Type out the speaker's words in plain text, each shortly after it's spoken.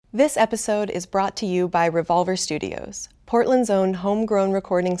This episode is brought to you by Revolver Studios, Portland's own homegrown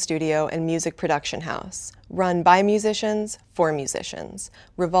recording studio and music production house, run by musicians for musicians.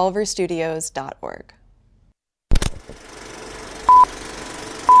 revolverstudios.org.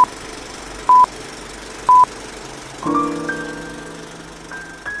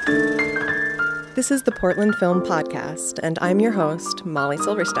 This is the Portland Film Podcast, and I'm your host, Molly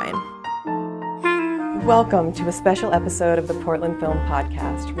Silverstein. Welcome to a special episode of the Portland Film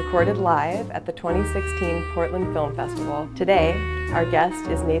Podcast, recorded live at the 2016 Portland Film Festival. Today, our guest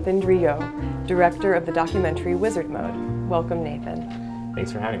is Nathan Drillot, director of the documentary Wizard Mode. Welcome, Nathan.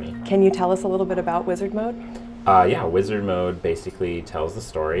 Thanks for having me. Can you tell us a little bit about Wizard Mode? Yeah, Wizard Mode basically tells the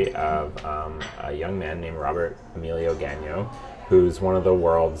story of a young man named Robert Emilio Gagno, who's one of the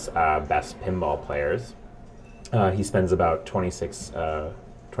world's best pinball players. He spends about 26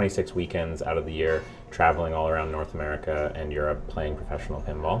 weekends out of the year traveling all around North America and Europe playing professional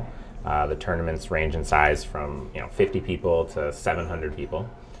pinball. The tournaments range in size from 50 people to 700 people.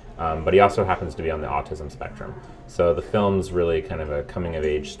 But he also happens to be on the autism spectrum. So the film's really kind of a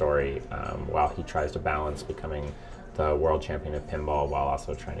coming-of-age story while he tries to balance becoming the world champion of pinball while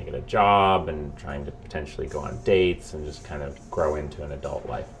also trying to get a job and trying to potentially go on dates and just kind of grow into an adult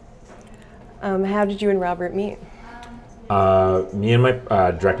life. How did you and Robert meet? Me and my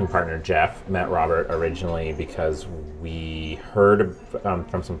directing partner, Jeff, met Robert originally because we heard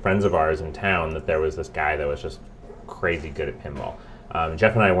from some friends of ours in town that there was this guy that was just crazy good at pinball.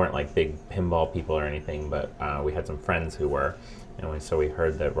 Jeff and I weren't like big pinball people or anything, but we had some friends who were, and so we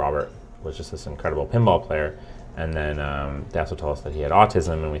heard that Robert was just this incredible pinball player. And then they also told us that he had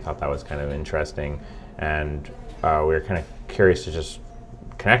autism, and we thought that was kind of interesting. And we were kind of curious to just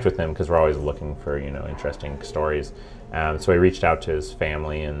connect with him because we're always looking for, interesting stories. So we reached out to his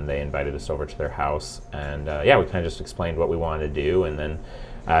family, and they invited us over to their house. And we kind of just explained what we wanted to do. And then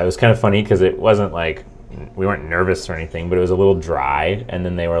it was kind of funny because it wasn't like we weren't nervous or anything, but it was a little dry. And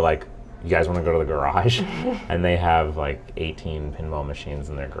then they were like, "You guys want to go to the garage?" And they have like 18 pinball machines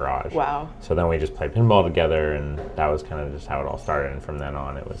in their garage. Wow. So then we just played pinball together, and that was kind of just how it all started. And from then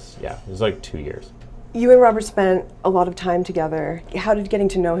on, it was like 2 years. You and Robert spent a lot of time together. How did getting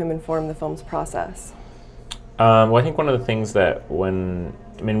to know him inform the film's process? Well, I think one of the things that we're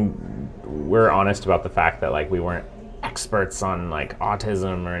honest about the fact that like we weren't experts on like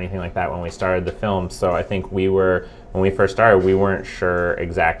autism or anything like that when we started the film. So I think when we first started, we weren't sure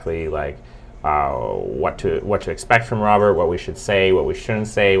exactly like what to expect from Robert, what we should say, what we shouldn't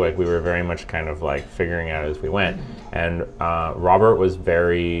say. Like we were very much kind of like figuring out as we went. And Robert was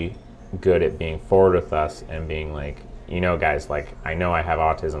very good at being forward with us and being like, guys, like I know I have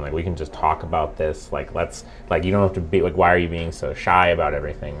autism, like we can just talk about this, like let's, like you don't have to be like, why are you being so shy about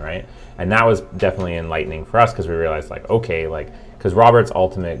everything, right? And that was definitely enlightening for us because we realized like, okay, like because Robert's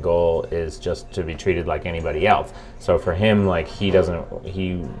ultimate goal is just to be treated like anybody else. So for him, like he was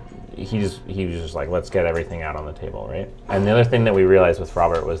just like, let's get everything out on the table, right? And the other thing that we realized with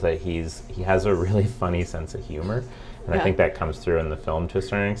Robert was that he has a really funny sense of humor. And I think that comes through in the film to a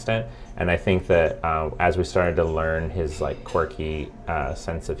certain extent. And I think that as we started to learn his like quirky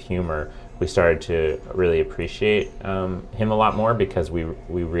sense of humor, we started to really appreciate him a lot more because we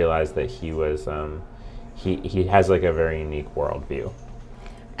realized that he was he has like a very unique worldview.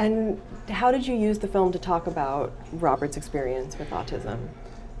 And how did you use the film to talk about Robert's experience with autism?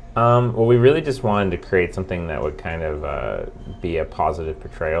 Well, we really just wanted to create something that would kind of be a positive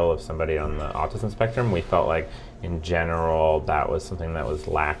portrayal of somebody on the autism spectrum. We felt like, in general, that was something that was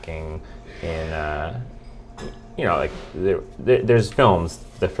lacking in, like there's films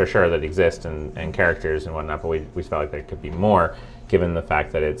that for sure that exist and characters and whatnot, but we felt like there could be more, given the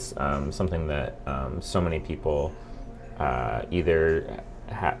fact that it's something that so many people either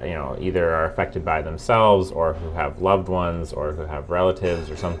are affected by themselves or who have loved ones or who have relatives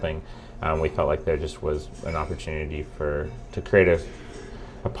or something. We felt like there just was an opportunity to create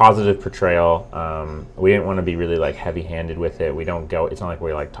a positive portrayal. We didn't want to be really like heavy-handed with it. It's not like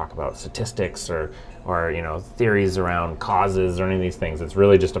we like talk about statistics or theories around causes or any of these things. It's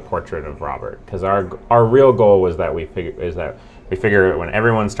really just a portrait of Robert because our real goal was that we figure when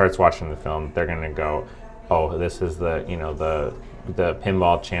everyone starts watching the film, they're going to go, oh, this is the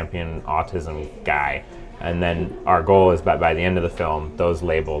pinball champion autism guy. And then our goal is that by the end of the film, those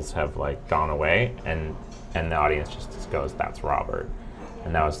labels have like gone away and the audience just goes, that's Robert.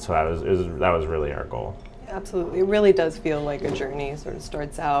 And that was really our goal. Absolutely. It really does feel like a journey. Sort of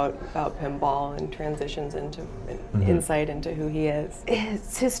starts out about pinball and transitions into insight into who he is.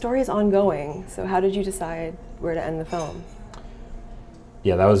 His story is ongoing. So how did you decide where to end the film?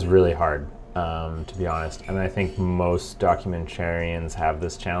 Yeah, that was really hard. to be honest. And I think most documentarians have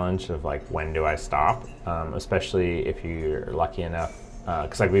this challenge of like, when do I stop? Especially if you're lucky enough,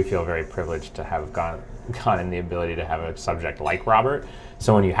 because like we feel very privileged to have gotten the ability to have a subject like Robert.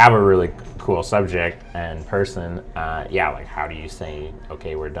 So when you have a really cool subject and person, like how do you say,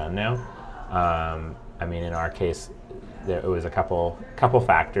 okay, we're done now? I mean, in our case, it was a couple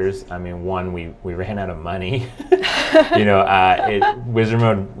factors. I mean, one, we ran out of money. Wizard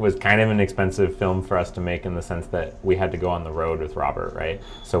Mode was kind of an expensive film for us to make, in the sense that we had to go on the road with Robert, right?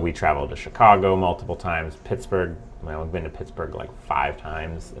 So we traveled to Chicago multiple times, Pittsburgh. We've been to Pittsburgh like 5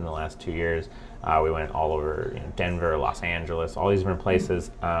 times in the last 2 years. We went all over Denver, Los Angeles, all these different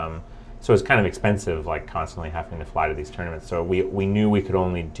places. So it's kind of expensive, like constantly having to fly to these tournaments. So we knew we could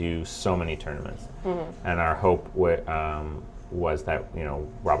only do so many tournaments, and our hope was that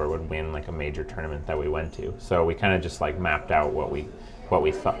Robert would win like a major tournament that we went to. So we kind of just like mapped out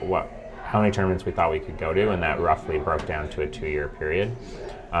how many tournaments we thought we could go to, and that roughly broke down to a 2-year period.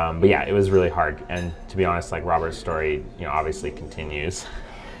 But yeah, it was really hard. And to be honest, like Robert's story, obviously continues.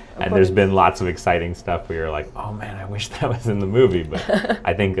 And there's been lots of exciting stuff where you're like, oh man, I wish that was in the movie. But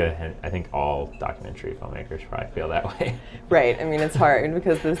I think all documentary filmmakers probably feel that way. Right. I mean, it's hard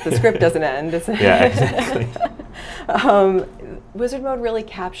because the script doesn't end. Yeah, exactly. Wizard Mode really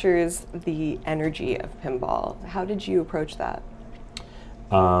captures the energy of pinball. How did you approach that?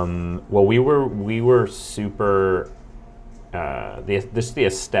 Well, we were super. The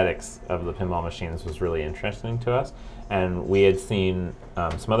aesthetics of the pinball machines was really interesting to us, and we had seen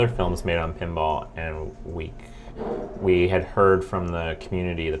some other films made on pinball, and we had heard from the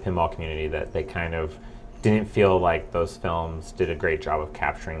pinball community, that they kind of didn't feel like those films did a great job of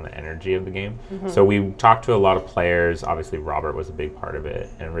capturing the energy of the game. So we talked to a lot of players. Obviously, Robert was a big part of it,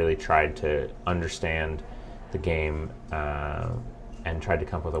 and really tried to understand the game and tried to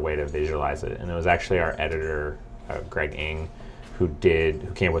come up with a way to visualize it. And it was actually our editor, Greg Ng, who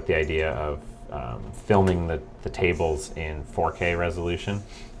came up with the idea of filming the tables in 4K resolution,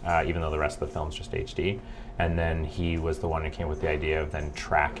 even though the rest of the film's just HD. And then he was the one who came up with the idea of then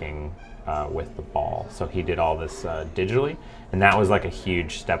tracking with the ball. So he did all this digitally, and that was like a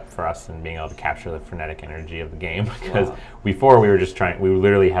huge step for us in being able to capture the frenetic energy of the game. Because before we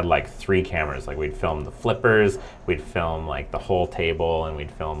literally had like 3 cameras. Like we'd film the flippers, we'd film like the whole table, and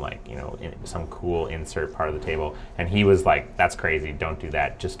we'd film like some cool insert part of the table. And he was like, that's crazy, don't do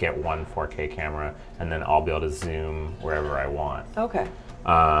that, just get one 4K camera and then I'll be able to zoom wherever I want. Okay.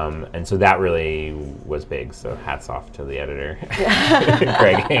 And so that really was big. So hats off to the editor,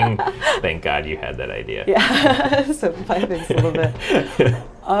 Greg Ng. Thank God you had that idea. Yeah, simplify things a little bit.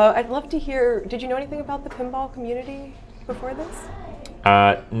 I'd love to hear, did you know anything about the pinball community before this?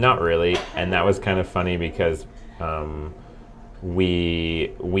 Not really, and that was kind of funny because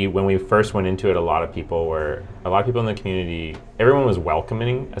we when we first went into it, a lot of people in the community, everyone was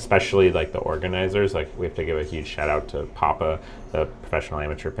welcoming, especially like the organizers. Like we have to give a huge shout out to PAPA, the Professional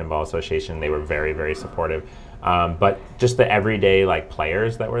Amateur Pinball Association. They were very, very supportive. But just the everyday like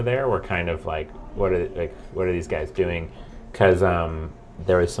players that were there were kind of like, what are these guys doing? Because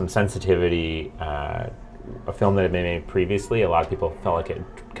there was some sensitivity. A film that had been made previously, a lot of people felt like it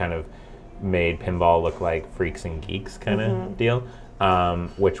kind of made pinball look like freaks and geeks kind of deal,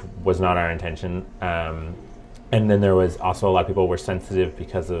 which was not our intention. And then there was also a lot of people were sensitive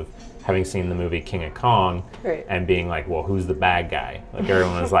because of having seen the movie King of Kong, right, and being like, well, who's the bad guy? Like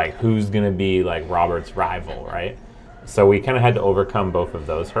everyone was like, who's going to be like Robert's rival, right? So we kind of had to overcome both of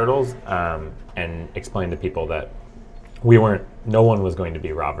those hurdles and explain to people that no one was going to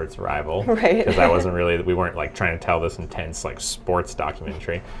be Robert's rival, right? Because that wasn't really, we weren't like trying to tell this intense like sports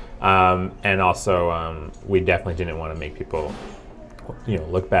documentary, and also we definitely didn't want to make people,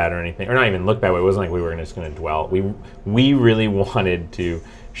 look bad or anything, or not even look bad. It wasn't like we were just going to dwell. We really wanted to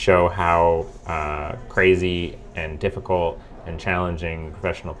show how crazy and difficult and challenging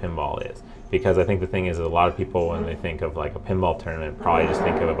professional pinball is. Because I think the thing is that a lot of people, when they think of like a pinball tournament, probably just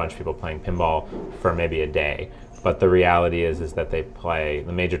think of a bunch of people playing pinball for maybe a day. But the reality is that they play,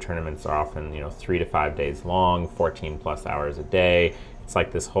 the major tournaments are often 3 to 5 days long, 14 plus hours a day. It's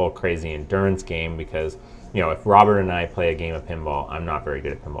like this whole crazy endurance game because, if Robert and I play a game of pinball, I'm not very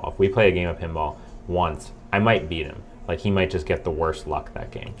good at pinball. If we play a game of pinball once, I might beat him. Like he might just get the worst luck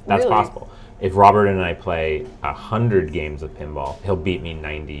that game. That's really possible. If Robert and I play 100 games of pinball, he'll beat me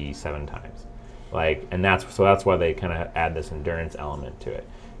 97 times. And that's why they kind of add this endurance element to it,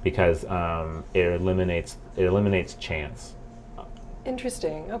 because it eliminates chance.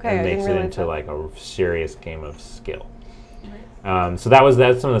 Interesting. Okay, and I makes didn't it into that. like a serious game of skill. So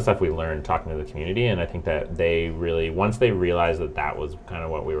that's some of the stuff we learned talking to the community, and I think that they really, once they realized that that was kind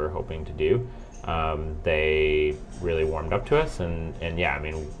of what we were hoping to do, they really warmed up to us, and yeah, I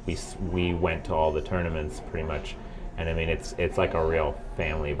mean, we went to all the tournaments pretty much, and I mean, it's like a real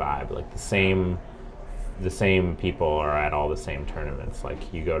family vibe. Like the same people are at all the same tournaments.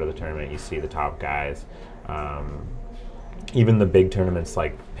 Like you go to the tournament, you see the top guys. Even the big tournaments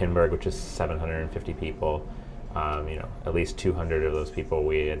like Pinburg, which is 750 people, at least 200 of those people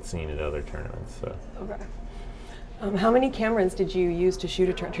we had seen at other tournaments. So. Okay. How many cameras did you use to shoot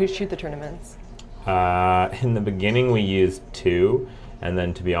the tournaments? In the beginning, we used 2, and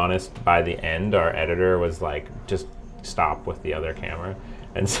then to be honest, by the end, our editor was like, just stop with the other camera.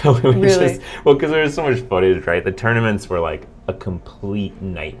 And so we would because there was so much footage, right? The tournaments were like a complete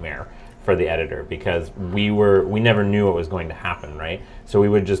nightmare for the editor because we never knew what was going to happen, right? So we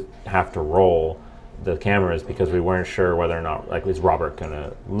would just have to roll the cameras because we weren't sure whether or not, like, is Robert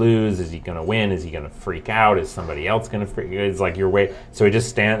gonna lose? Is he gonna win? Is he gonna freak out? Is somebody else gonna freak out? It's like so we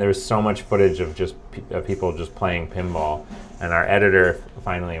just there was so much footage of just people just playing pinball, and our editor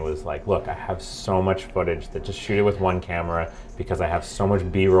finally was like, look, I have so much footage that just shoot it with one camera because I have so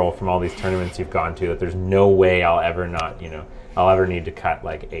much B-roll from all these tournaments you've gone to that there's no way I'll ever need to cut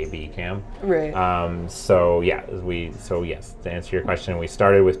like a B cam. Right. So yes, to answer your question, we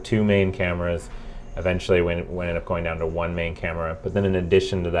started with 2 main cameras. Eventually we ended up going down to 1 main camera, but then in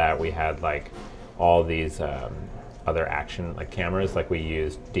addition to that, we had like all these other action like cameras. Like we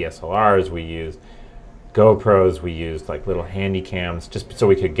used DSLRs, we used GoPros, we used like little handy cams, just so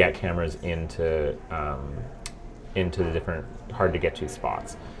we could get cameras into the different hard to get to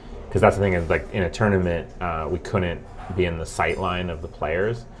spots. Because that's the thing is, like in a tournament, we couldn't be in the sight line of the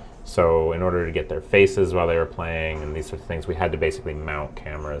players. So in order to get their faces while they were playing and these sorts of things, we had to basically mount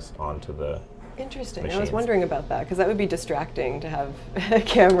cameras onto the Interesting. machines. I was wondering about that because that would be distracting to have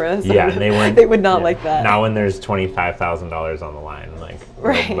cameras. Yeah, and they would not like that. Not when there's $25,000 on the line. Like,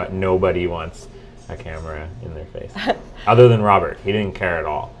 right. But nobody wants a camera in their face. Other than Robert, he didn't care at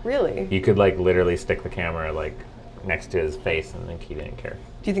all. Really? You could like literally stick the camera like next to his face and think he didn't care.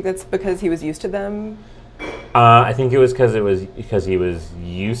 Do you think that's because he was used to them? I think it was because he was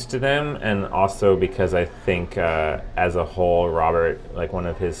used to them, and also because I think as a whole, Robert, like one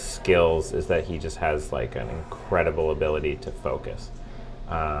of his skills is that he just has like an incredible ability to focus.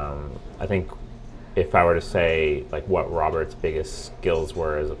 I think if I were to say like what Robert's biggest skills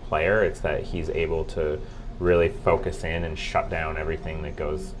were as a player, it's that he's able to really focus in and shut down everything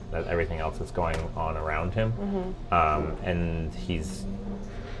everything else that's going on around him. Mm-hmm. And he's,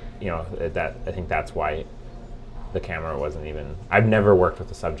 I think that's why the camera wasn't even. I've never worked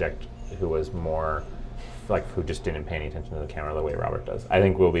with a subject who was more like who just didn't pay any attention to the camera the way Robert does. I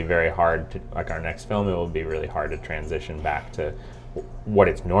think it will be very hard to, like our next film, it will be really hard to transition back to what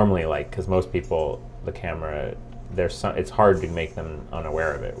it's normally like, because most people, the camera, it's hard to make them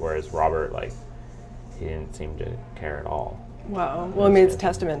unaware of it, whereas Robert, like, he didn't seem to care at all. Wow. Well, I mean, it's a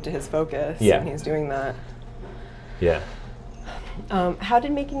testament to his focus when he's doing that. Yeah. How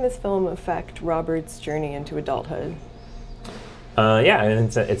did making this film affect Robert's journey into adulthood?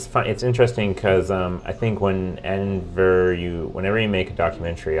 And it's fun. It's interesting because I think whenever you make a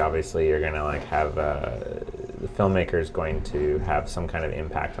documentary, obviously you're gonna like have the filmmaker is going to have some kind of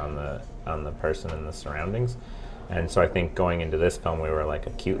impact on the person and the surroundings. And so I think going into this film, we were like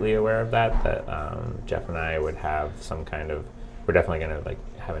acutely aware of that Jeff and I would have some kind of, we're definitely going to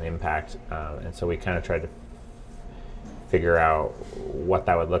like have an impact. And so we kind of tried to figure out what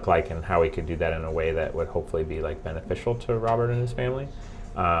that would look like and how we could do that in a way that would hopefully be like beneficial to Robert and his family.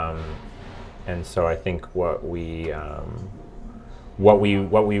 And so I think what we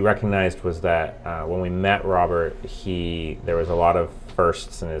recognized was that when we met Robert, there was a lot of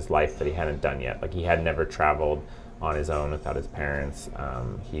firsts in his life that he hadn't done yet. Like he had never traveled on his own without his parents.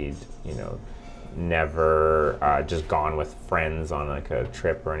 He'd never just gone with friends on like a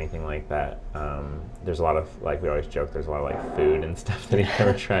trip or anything like that. There's a lot of, like we always joke, there's a lot of like food and stuff that he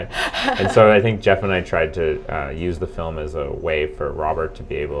never tried. And so I think Jeff and I tried to use the film as a way for Robert to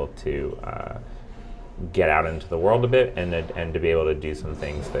be able to get out into the world a bit and to be able to do some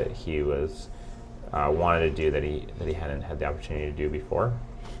things that he was wanted to do that he hadn't had the opportunity to do before.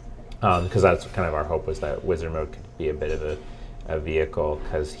 Because that's kind of our hope, was that Wizard Mode could be a bit of a vehicle,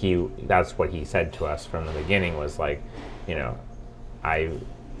 because that's what he said to us from the beginning, was like, I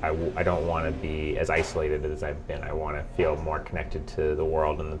don't want to be as isolated as I've been. I want to feel more connected to the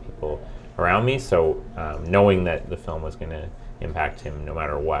world and the people around me. So knowing that the film was going to impact him no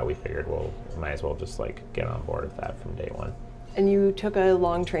matter what, we figured, well, we might as well just like get on board with that from day one. And you took a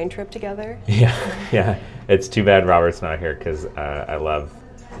long train trip together? Yeah. It's too bad Robert's not here because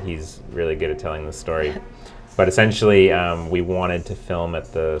he's really good at telling the story. But essentially, we wanted to film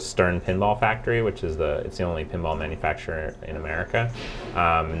at the Stern Pinball Factory, which is it's the only pinball manufacturer in America,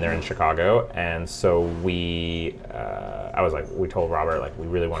 and they're in Chicago. And so we told Robert, like, we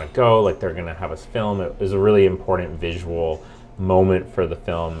really want to go. Like, they're gonna have us film. It was a really important visual moment for the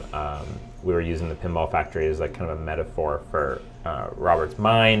film. We were using the pinball factory as like kind of a metaphor for Robert's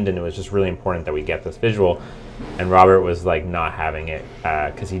mind, and it was just really important that we get this visual. And Robert was like not having it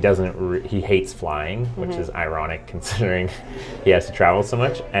because he hates flying, which is ironic considering he has to travel so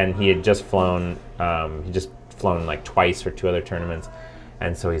much. And he had just flown, like twice for 2 other tournaments,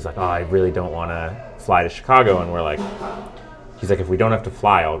 and so he's like, oh, I really don't want to fly to Chicago. And we're like, he's like, if we don't have to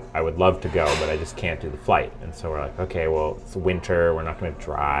fly, I would love to go, but I just can't do the flight. And so we're like, okay, well, it's winter, we're not going to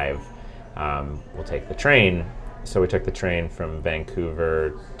drive. We'll take the train. So we took the train from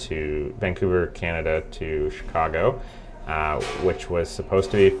Vancouver, Canada to Chicago, which was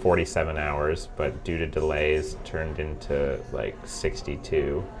supposed to be 47 hours, but due to delays turned into like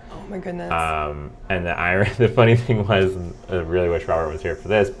 62. Oh my goodness. And the funny thing was, I really wish Robert was here for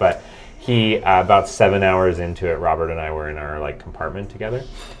this, but he, about 7 hours into it, Robert and I were in our like compartment together,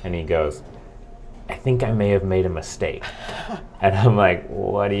 and he goes, I think I may have made a mistake. And I'm like,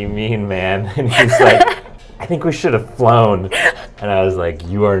 what do you mean, man? And he's like, I think we should have flown. And I was like,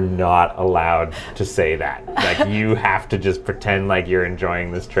 you are not allowed to say that. Like, you have to just pretend like you're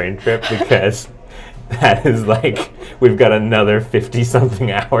enjoying this train trip, because that is like, we've got another 50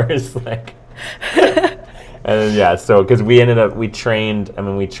 something hours. Like, and yeah, so, because we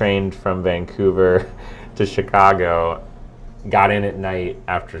trained from Vancouver to Chicago, got in at night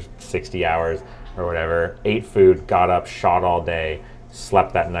after 60 hours or whatever, ate food, got up, shot all day,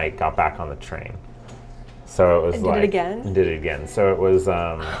 slept that night, got back on the train. So it was and like... Did it again. So it was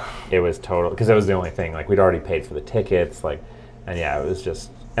total, because that was the only thing. Like, we'd already paid for the tickets, like, and yeah, it was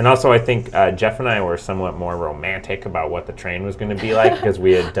just... And also I think Jeff and I were somewhat more romantic about what the train was going to be like, because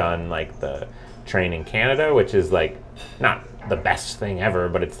we had done like the train in Canada, which is like not the best thing ever,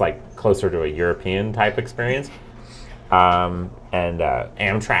 but it's like closer to a European type experience. And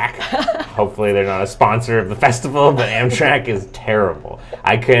Amtrak, hopefully they're not a sponsor of the festival, but Amtrak is terrible.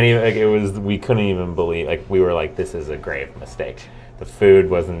 We couldn't even believe, like, we were like, this is a grave mistake. The food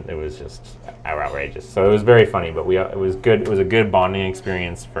wasn't, it was just outrageous. So it was very funny, but it was good. It was a good bonding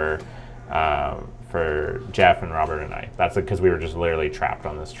experience for Jeff and Robert and I. That's because we were just literally trapped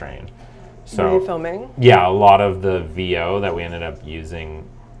on this train. So, were you filming? Yeah, a lot of the VO that we ended up using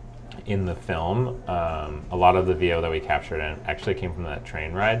in the film, a lot of the VO that we captured actually came from that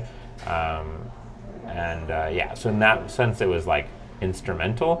train ride. Yeah, so in that sense it was like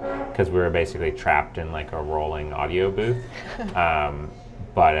instrumental, because we were basically trapped in like a rolling audio booth.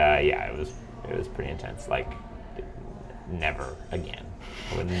 Yeah, it was pretty intense. Like, never again.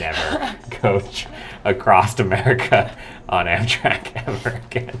 I would never coach across America on Amtrak ever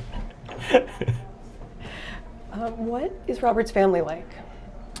again. What is Robert's family like?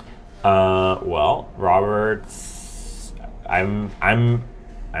 Well, Robert's, I'm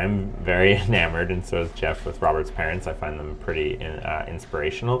very enamored, and so is Jeff, with Robert's parents. I find them pretty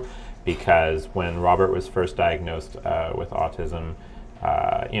inspirational, because when Robert was first diagnosed with autism,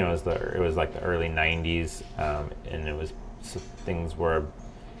 it was like the early 90s, and things were a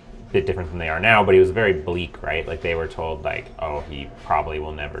bit different than they are now, but he was very bleak, right? Like, they were told, like, oh, he probably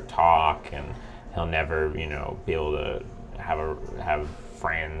will never talk, and he'll never, be able to have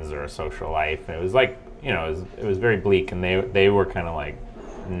friends or a social life. And it was like, it was very bleak, and they were kind of like,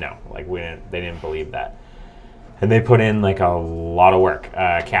 no, like, they didn't believe that. And they put in like a lot of work.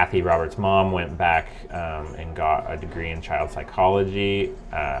 Kathy, Robert's mom, went back and got a degree in child psychology.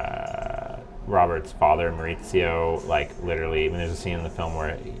 Robert's father, Maurizio, like, literally, there's a scene in the film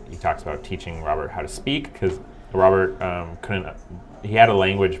where he talks about teaching Robert how to speak, because Robert he had a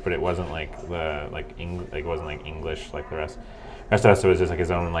language, but it wasn't like it wasn't like English like the rest of us. It was just like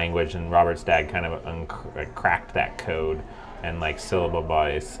his own language, and Robert's dad kind of cracked that code, and like syllable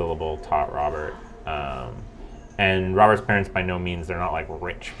by syllable taught Robert. And Robert's parents, by no means, they're not like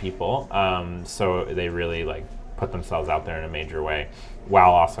rich people, so they really like put themselves out there in a major way, while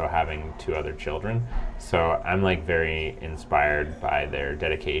also having 2 other children. So I'm like very inspired by their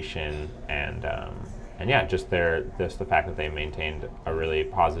dedication, and yeah, just the fact that they maintained a really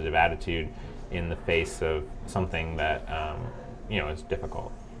positive attitude in the face of something that is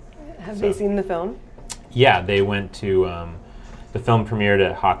difficult. Have they seen the film? Yeah, they went to the film premiered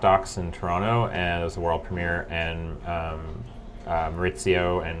at Hot Docs in Toronto, and it was a world premiere, and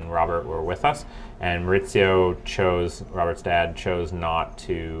Maurizio and Robert were with us, and Robert's dad chose not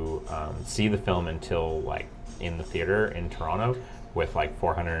to see the film until like in the theater in Toronto with like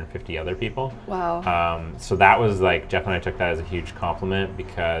 450 other people. Wow. So that was like, Jeff and I took that as a huge compliment,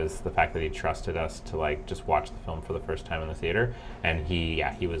 because the fact that he trusted us to like just watch the film for the first time in the theater, and he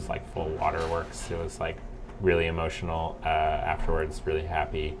was like full waterworks. It was like really emotional afterwards, really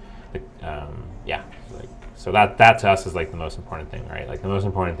happy. Like, so that to us is like the most important thing, right? Like the most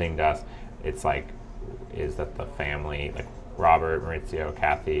important thing to us, it's like, is that the family, like Robert, Maurizio,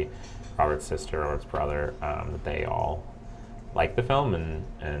 Kathy, Robert's sister, Robert's brother, that they all like the film,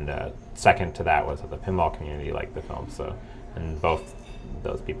 and second to that was that the pinball community liked the film. So, and both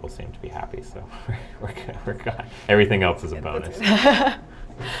those people seem to be happy. So we're good. Everything else is a bonus.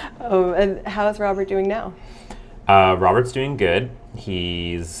 And how is Robert doing now? Robert's doing good.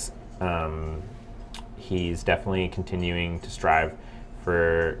 He's definitely continuing to strive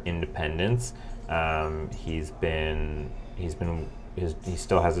for independence. He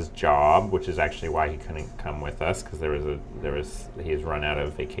still has his job, which is actually why he couldn't come with us, because he's run out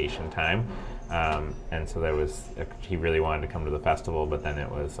of vacation time, and so he really wanted to come to the festival, but then it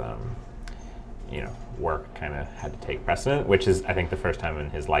was work kind of had to take precedent, which is, I think, the first time in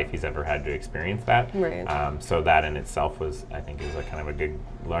his life he's ever had to experience that. Right. So that in itself was, I think, is a kind of a good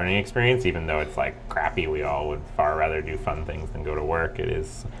learning experience, even though it's like crappy. We all would far rather do fun things than go to work. It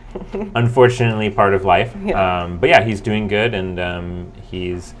is unfortunately part of life. Yeah. But yeah, he's doing good, and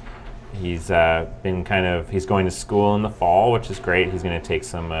he's going to school in the fall, which is great. He's going to take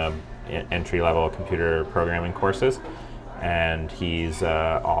some entry-level computer programming courses. And he's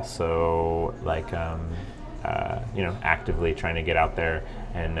also like, actively trying to get out there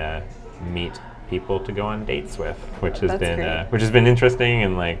and meet people to go on dates with, which has been interesting.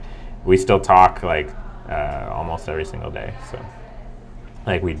 And like, we still talk like almost every single day. So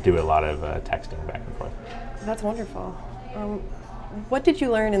like, we do a lot of texting back and forth. That's wonderful. What did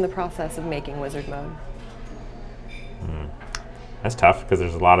you learn in the process of making Wizard Mode? That's tough, because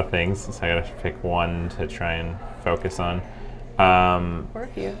there's a lot of things, so I gotta pick one to try and focus on. Or a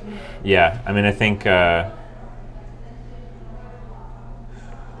few. Yeah, I mean, I think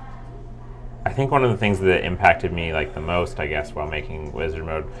one of the things that impacted me like the most, I guess, while making Wizard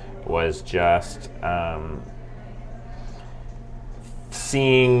Mode was just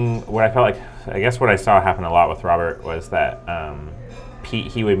seeing what I felt like. I guess what I saw happen a lot with Robert was that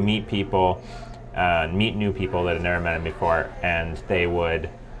he would meet people. Meet new people that had never met him before, and they would,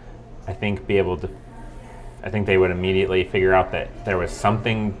 I think, they would immediately figure out that there was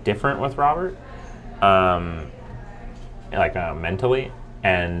something different with Robert, mentally,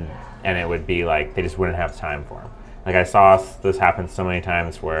 and it would be like they just wouldn't have time for him. Like, I saw this happen so many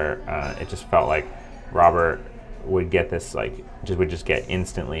times where it just felt like Robert would get this, like, would just get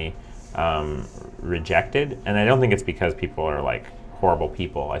instantly rejected, and I don't think it's because people are like horrible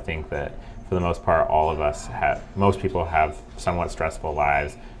people. I think that for the most part, most people have somewhat stressful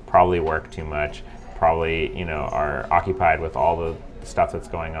lives, probably work too much, probably, are occupied with all the stuff that's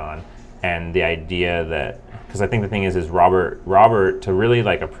going on. And the idea that, because I think the thing is Robert, to really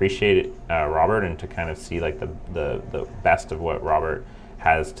like appreciate Robert, and to kind of see like the best of what Robert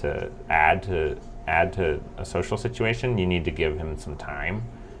has to add to a social situation, you need to give him some time.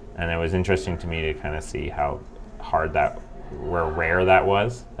 And it was interesting to me to kind of see how rare that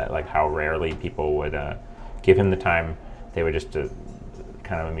was, that like how rarely people would give him the time. They would just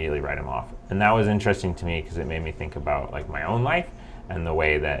kind of immediately write him off. And that was interesting to me, because it made me think about like my own life and the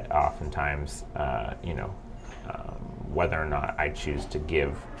way that oftentimes whether or not I choose to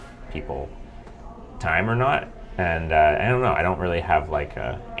give people time or not. And I don't know, I don't really have like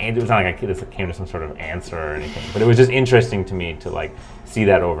and it was not like this came to some sort of answer or anything, but it was just interesting to me to like see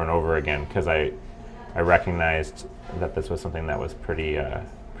that over and over again, because I recognized that this was something that was pretty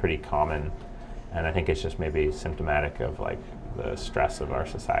common, and I think it's just maybe symptomatic of like the stress of our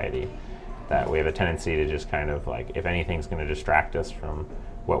society, that we have a tendency to just kind of like, if anything's going to distract us from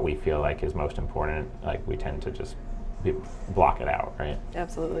what we feel like is most important, like we tend to just block it out, right?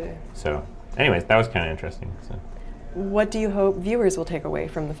 Absolutely. So anyways, that was kind of interesting. So, what do you hope viewers will take away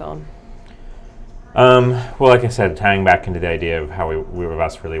from the film? Well, like I said, tying back into the idea of how we were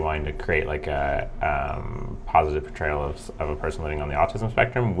us really wanting to create like a positive portrayal of a person living on the autism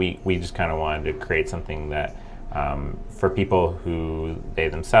spectrum, we just kind of wanted to create something that for people who they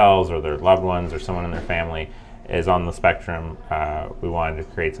themselves or their loved ones or someone in their family is on the spectrum, we wanted to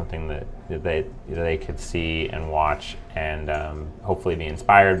create something that they could see and watch and hopefully be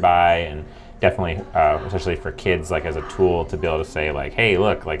inspired by, and definitely, especially for kids, like as a tool to be able to say like, hey,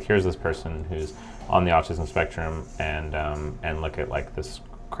 look, like here's this person who's on the autism spectrum and look at like this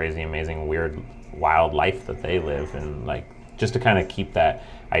crazy, amazing, weird, wild life that they live, and like just to kind of keep that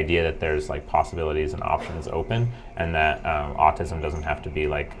idea that there's like possibilities and options open, and that autism doesn't have to be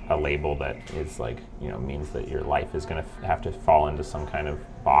like a label that is like, you know, means that your life is going to have to fall into some kind of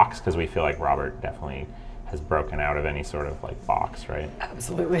box, because we feel like Robert definitely has broken out of any sort of like box, right?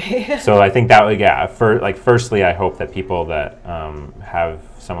 Absolutely. So I think that would, yeah, firstly, I hope that people that have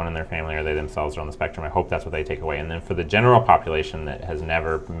someone in their family or they themselves are on the spectrum, I hope that's what they take away. And then for the general population that has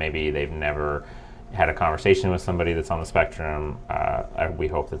never, maybe they've never had a conversation with somebody that's on the spectrum, we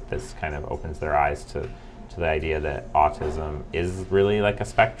hope that this kind of opens their eyes to the idea that autism is really like a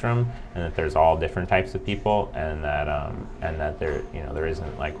spectrum, and that there's all different types of people, and that there, you know, there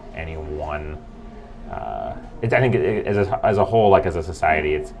isn't like any one. I think as a whole, like as a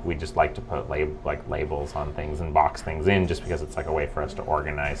society, we just like to put labels on things and box things in, just because it's like a way for us to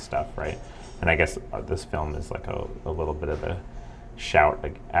organize stuff, right? And I guess this film is like a little bit of a shout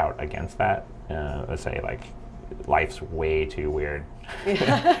out against that. Let's say like life's way too weird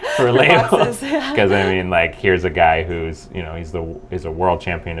for labels, because I mean, like, here's a guy who's, you know, he's a world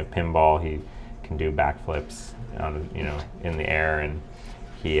champion of pinball. He can do backflips on, you know, in the air, and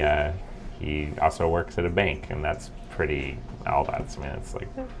he also works at a bank, and that's pretty, it's like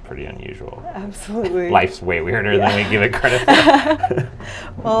pretty unusual. Absolutely. Life's way weirder than we give it credit for.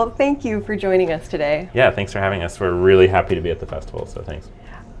 Well, thank you for joining us today. Yeah, thanks for having us. We're really happy to be at the festival, so thanks.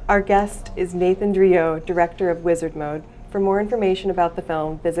 Our guest is Nathan Drillot, director of Wizard Mode. For more information about the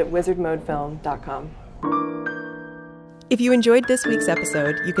film, visit wizardmodefilm.com. If you enjoyed this week's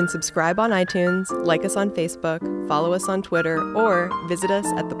episode, you can subscribe on iTunes, like us on Facebook, follow us on Twitter, or visit us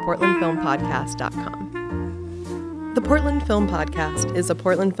at theportlandfilmpodcast.com. The Portland Film Podcast is a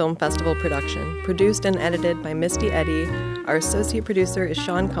Portland Film Festival production, produced and edited by Misty Eddy. Our associate producer is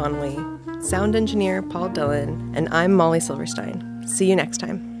Sean Connolly, sound engineer Paul Dillon, and I'm Molly Silverstein. See you next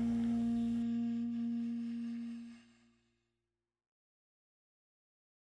time.